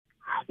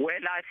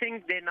Well, I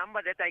think the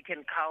number that I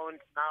can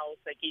count now,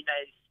 Sakina,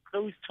 is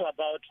close to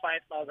about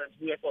 5,000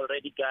 who have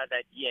already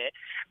gathered here,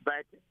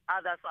 but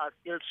others are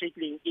still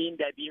trickling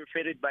in. They're being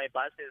ferried by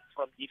buses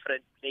from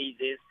different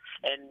places,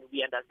 and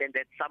we understand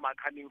that some are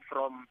coming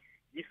from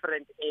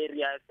different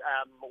areas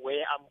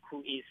where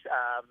AMCU is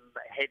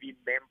having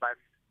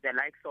members, the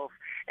likes of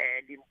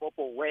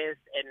Limpopo West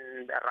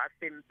and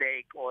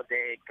Rustenburg or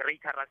the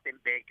Greater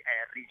Rustenburg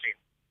region.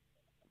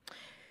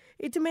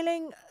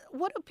 Itumeleng,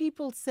 what are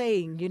people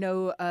saying?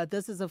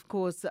 This is, of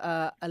course,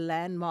 a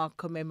landmark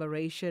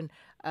commemoration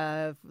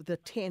of the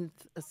 10th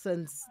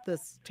since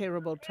this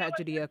terrible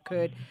tragedy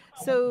occurred.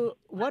 So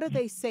what are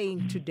they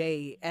saying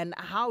today, and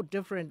how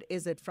different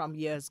is it from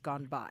years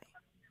gone by?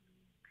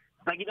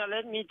 Sagina,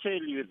 let me tell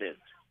you this.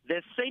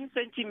 The same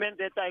sentiment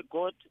that I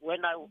got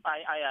when I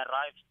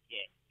arrived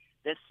here,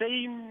 the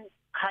same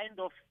kind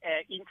of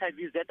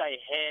interviews that I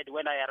had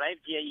when I arrived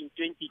here in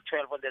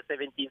 2012 on the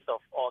 17th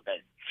of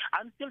August.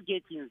 I'm still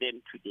getting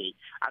them today.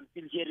 I'm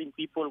still hearing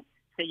people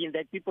saying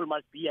that people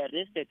must be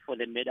arrested for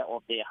the murder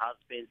of their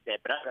husbands, their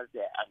brothers,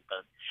 their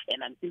uncles.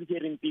 And I'm still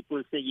hearing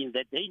people saying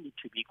that they need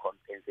to be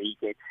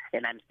compensated.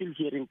 And I'm still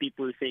hearing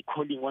people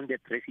calling on the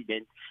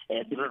president,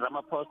 Cyril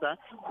Ramaphosa,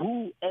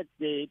 who at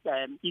the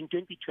in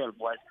 2012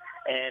 was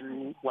a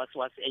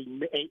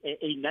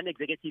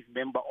non-executive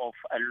member of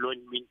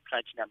Lone Min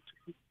Platinum,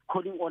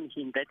 calling on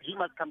him that he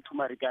must come to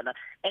Marikana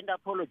and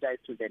apologize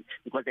to them,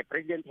 because the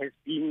president has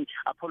been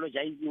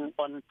apologizing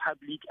on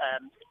public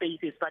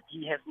spaces, but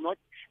he has not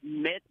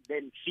met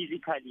them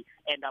physically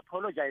and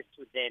apologized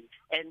to them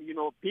and,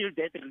 build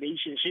that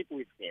relationship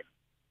with them.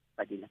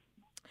 Adina.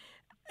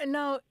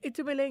 Now,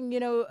 Itumeleng,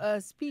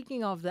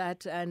 speaking of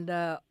that, and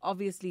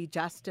obviously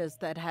justice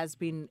that has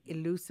been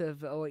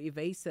elusive or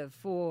evasive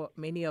for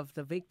many of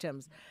the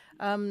victims,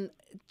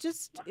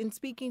 just in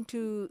speaking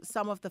to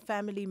some of the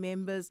family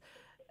members,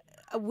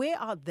 where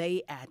are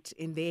they at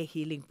in their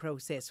healing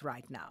process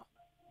right now?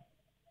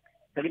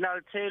 I mean,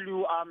 I'll tell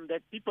you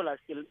that people are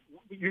still,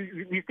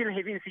 we're still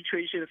having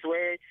situations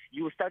where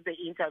you start the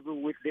interview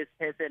with this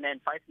person and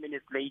 5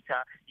 minutes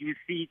later you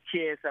see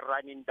tears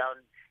running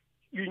down.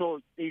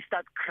 They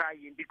start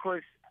crying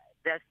because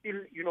they're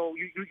still,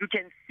 you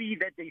can see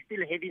that they're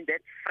still having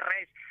that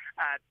fresh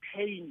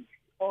pain,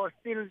 or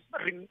still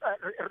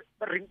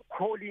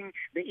recalling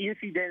the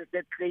incidents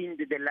that claimed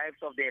the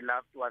lives of their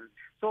loved ones.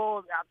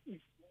 So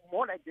it's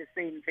more like the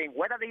same thing,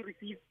 whether they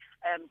receive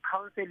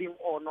counseling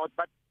or not,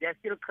 but they're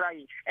still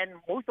crying. And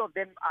most of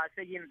them are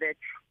saying that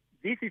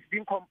this is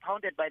being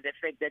compounded by the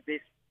fact that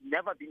there's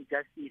never been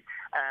justice,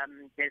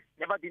 there's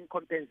never been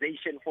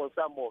compensation for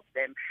some of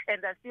them, and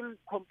they're still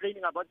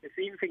complaining about the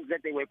same things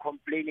that they were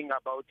complaining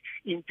about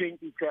in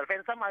 2012.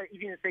 And some are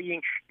even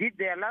saying, did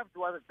their loved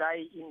ones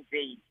die in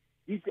vain?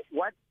 Did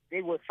what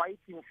they were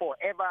fighting for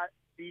ever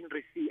been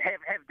received?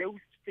 Have those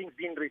things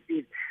been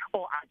received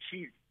or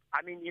achieved?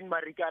 I mean, in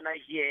Marikana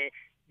here,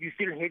 you're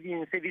still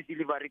having service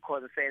delivery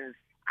concerns.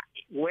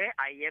 Where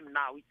I am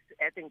now, it's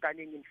at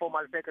Nkaning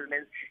informal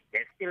settlements.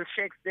 There's still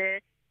shacks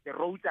there. The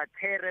roads are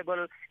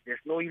terrible.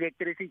 There's no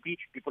electricity.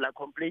 People are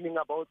complaining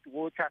about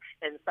water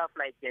and stuff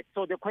like that.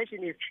 So the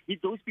question is, did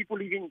those people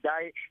even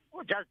die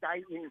or just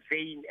die in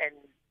vain? And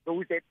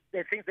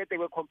the things that they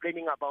were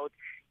complaining about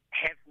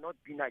have not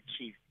been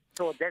achieved.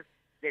 So that's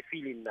the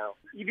feeling now.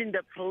 Even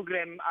the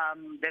program,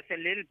 there's a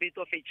little bit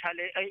of a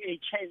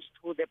change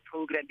to the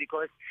program,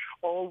 because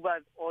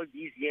over all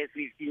these years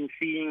we've been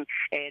seeing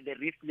the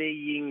wreath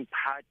laying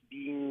part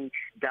being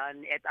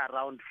done at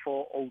around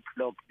 4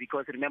 o'clock,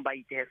 because remember,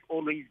 it has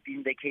always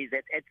been the case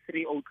that at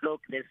 3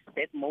 o'clock there's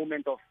that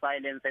moment of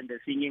silence and the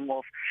singing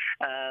of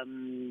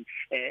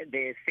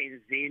the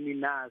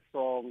Senzenina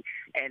song,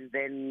 and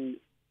then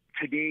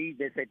today,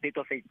 there's a bit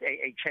of a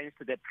change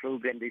to the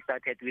program. They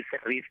started with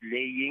wreath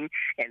laying,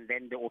 and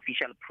then the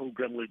official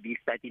program will be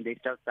starting.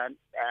 They've just done.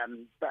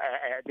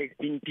 They've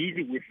been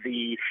busy with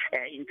the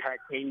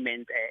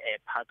entertainment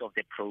part of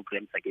the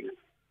programs again.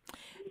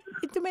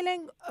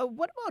 Itumeleng,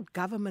 what about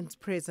government's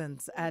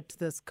presence at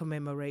this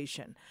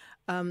commemoration?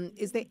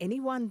 Is there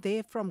anyone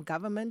there from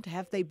government?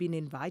 Have they been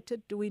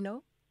invited? Do we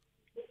know?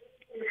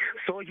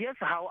 So here's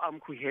how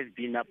AMCU has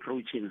been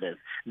approaching this.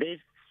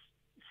 They've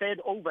said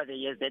over the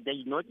years that they're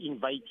not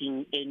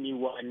inviting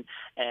anyone,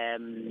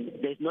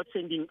 they're not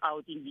sending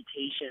out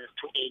invitations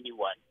to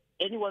anyone.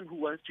 Anyone who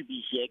wants to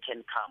be here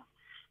can come.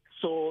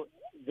 So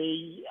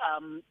they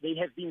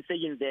have been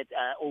saying that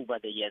over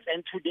the years.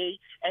 And today,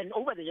 and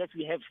over the years,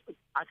 we have,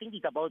 I think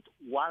it's about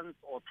once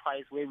or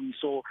twice where we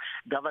saw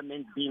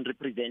government being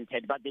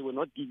represented, but they were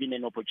not given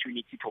an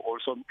opportunity to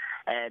also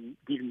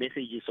give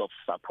messages of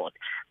support.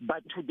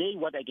 But today,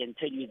 what I can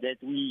tell you is that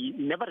we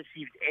never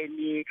received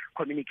any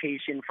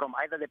communication from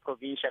either the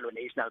provincial or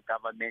national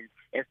government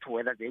as to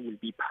whether they will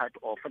be part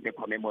of the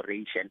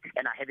commemoration.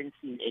 And I haven't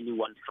seen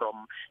anyone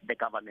from the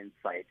government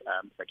side,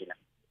 Sakina.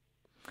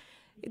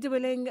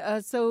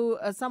 Itumeleng, so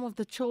some of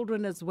the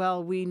children as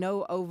well, we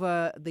know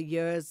over the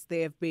years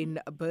there have been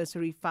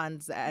bursary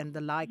funds and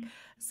the like.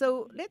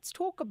 So let's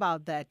talk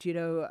about that.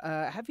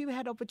 Have you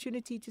had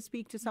opportunity to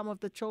speak to some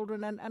of the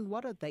children, and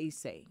what are they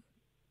saying?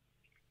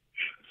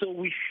 So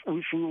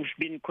we've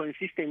been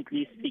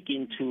consistently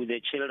speaking to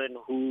the children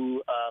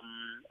who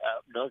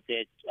lost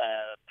their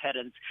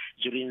parents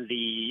during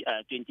the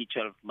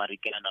 2012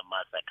 Marikana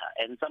massacre,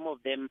 and some of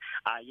them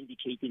are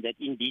indicating that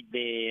indeed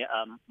their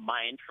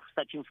mind,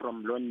 starting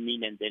from Lon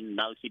Min and then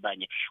now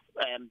Sibanye,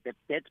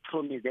 that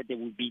promise that they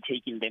will be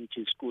taking them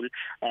to school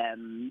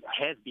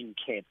has been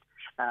kept.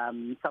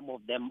 Some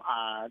of them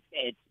are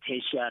at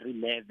tertiary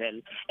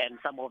level, and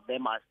some of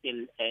them are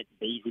still at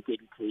basic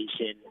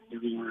education,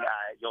 doing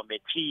your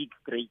matric,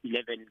 grade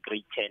 11,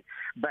 grade 10.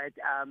 But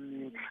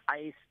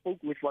I spoke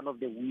with one of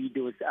the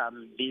widows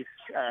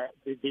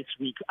this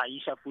week,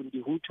 Aisha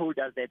Fundi, who told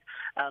us that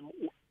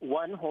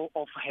one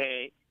of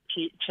her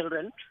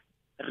children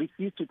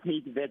refused to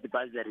take that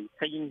bursary,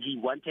 saying he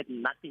wanted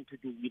nothing to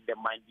do with the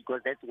mine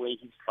because that's where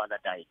his father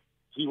died.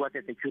 He was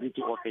a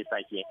security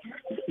officer here.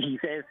 He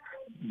says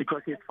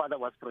because his father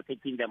was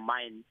protecting the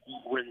mine, he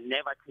will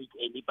never take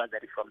any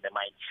bursary from the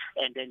mine.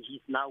 And then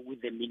he's now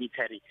with the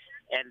military.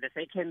 And the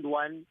second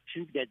one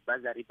took that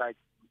bursary, but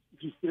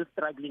he's still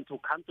struggling to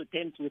come to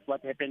terms with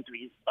what happened to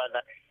his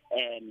father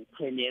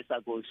 10 years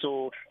ago.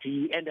 So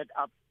he ended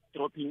up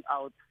dropping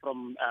out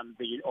from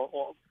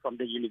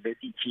the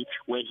university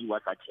where he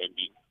was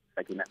attending.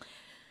 Sakina.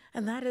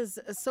 And that is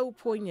so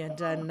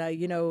poignant. And,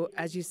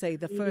 as you say,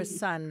 the first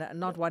son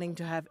not wanting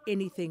to have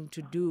anything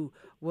to do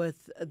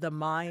with the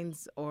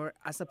mines or,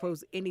 I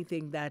suppose,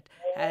 anything that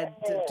had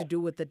to do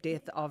with the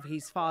death of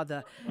his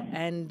father.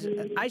 And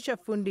Aisha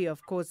Fundi,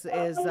 of course,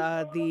 is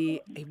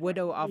the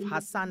widow of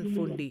Hassan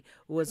Fundi,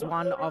 who was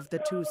one of the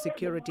two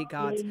security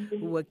guards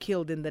who were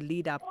killed in the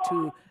lead up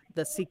to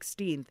the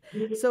 16th.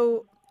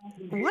 So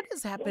what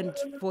has happened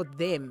for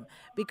them?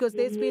 Because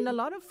there's been a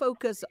lot of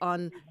focus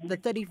on the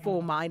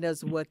 34 miners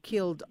who were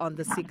killed on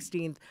the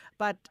 16th,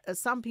 but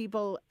some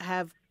people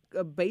have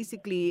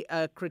basically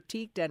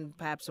critiqued, and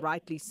perhaps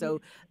rightly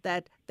so,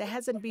 that there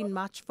hasn't been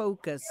much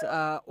focus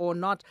or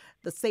not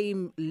the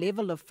same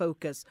level of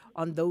focus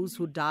on those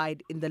who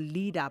died in the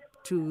lead up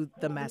to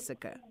the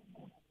massacre.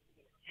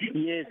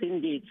 Yes,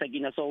 indeed,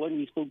 Sakina. So when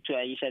we spoke to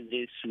Aisha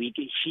this week,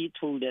 she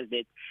told us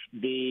that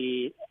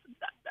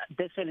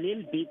there's a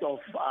little bit of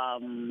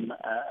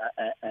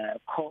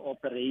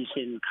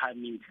cooperation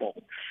coming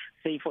forth.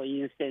 Say, for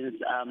instance,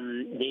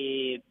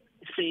 the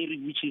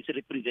SERI, which is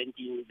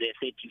representing the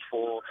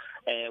 34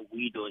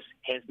 widows,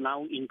 has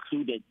now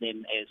included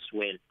them as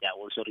well. They are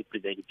also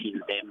representing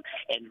them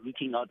and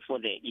looking out for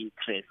their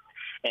interests.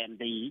 And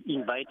they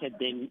invited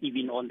them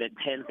even on the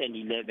 10th and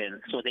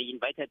 11th. So they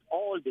invited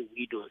all the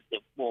widows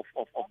of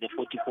the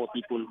 44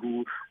 people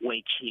who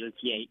were killed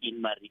here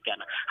in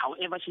Marikana.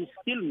 However, she's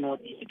still not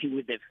happy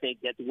with the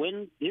fact that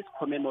when this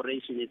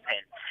commemoration is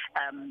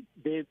held,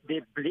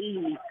 the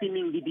blame is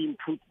seemingly being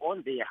put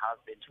on their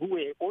husbands, who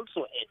were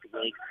also at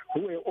work,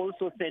 who were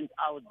also sent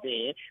out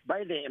there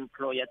by the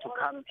employer to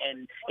come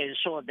and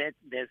ensure that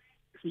there's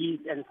peace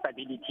and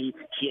stability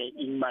here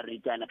in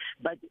Marikana.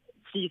 But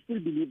she still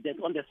believes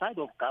that on the side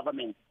of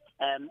government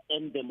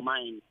and the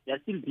mine, they're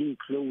still being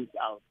closed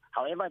out.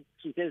 However,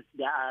 she says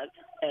there are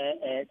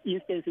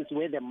instances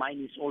where the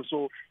mine is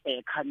also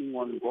coming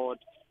on board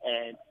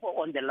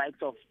on the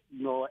likes of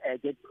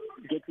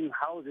getting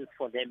houses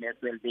for them as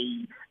well.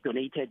 They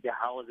donated the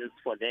houses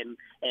for them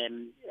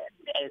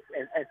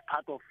as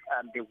part of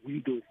the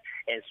widows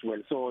as well.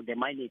 So the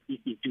mine is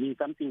doing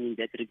something in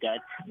that regard,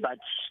 but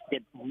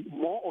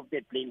more of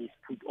the blame is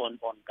put on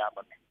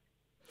government.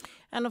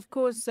 And of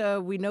course,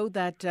 we know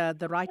that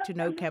the Right to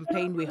Know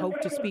campaign, we hope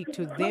to speak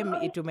to them,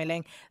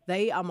 Itumeleng.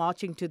 They are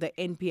marching to the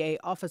NPA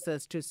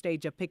offices to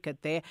stage a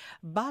picket there.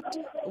 But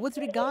with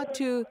regard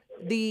to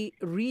the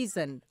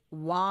reason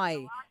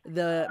why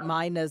the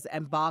miners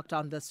embarked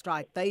on the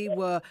strike, they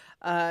were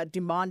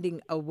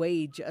demanding a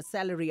wage, a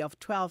salary of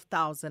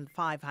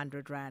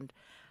 12,500 rand.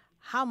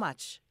 How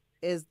much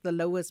is the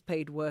lowest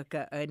paid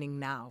worker earning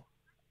now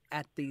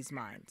at these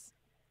mines?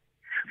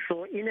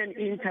 So in an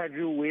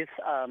interview with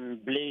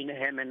Blaine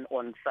Hammond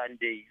on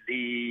Sunday,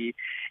 the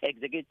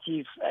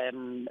executive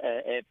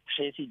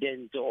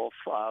president of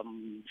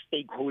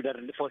stakeholder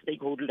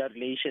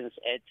relations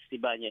at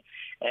Sibanye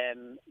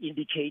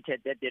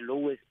indicated that the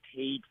lowest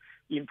paid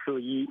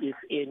employee is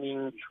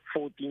earning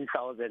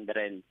 14,000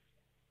 rand.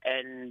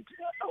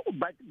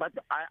 But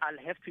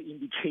I'll have to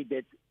indicate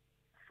that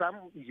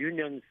some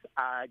unions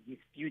are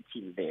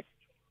disputing that.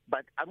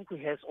 But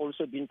AMCU has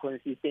also been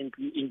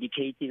consistently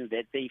indicating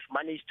that they've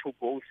managed to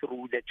go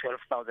through the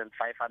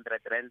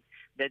 12,500 rand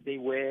that they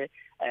were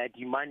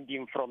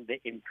demanding from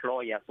the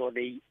employer. So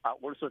they are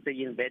also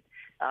saying that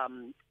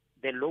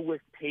the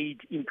lowest paid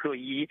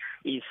employee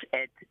is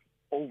at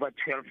over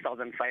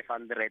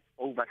 12,500,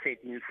 over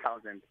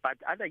 13,000. But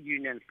other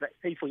unions,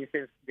 say for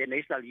instance, the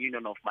National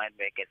Union of Mine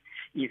Workers,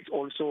 is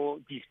also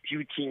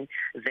disputing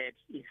that,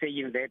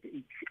 saying that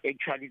it's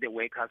actually the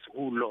workers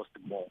who lost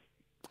more.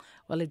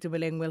 Well,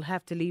 Itumeleng, we'll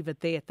have to leave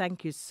it there.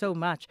 Thank you so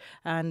much.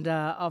 And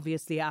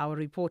obviously our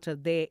reporter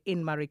there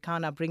in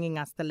Marikana bringing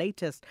us the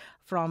latest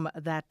from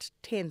that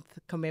 10th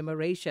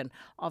commemoration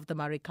of the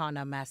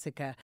Marikana massacre.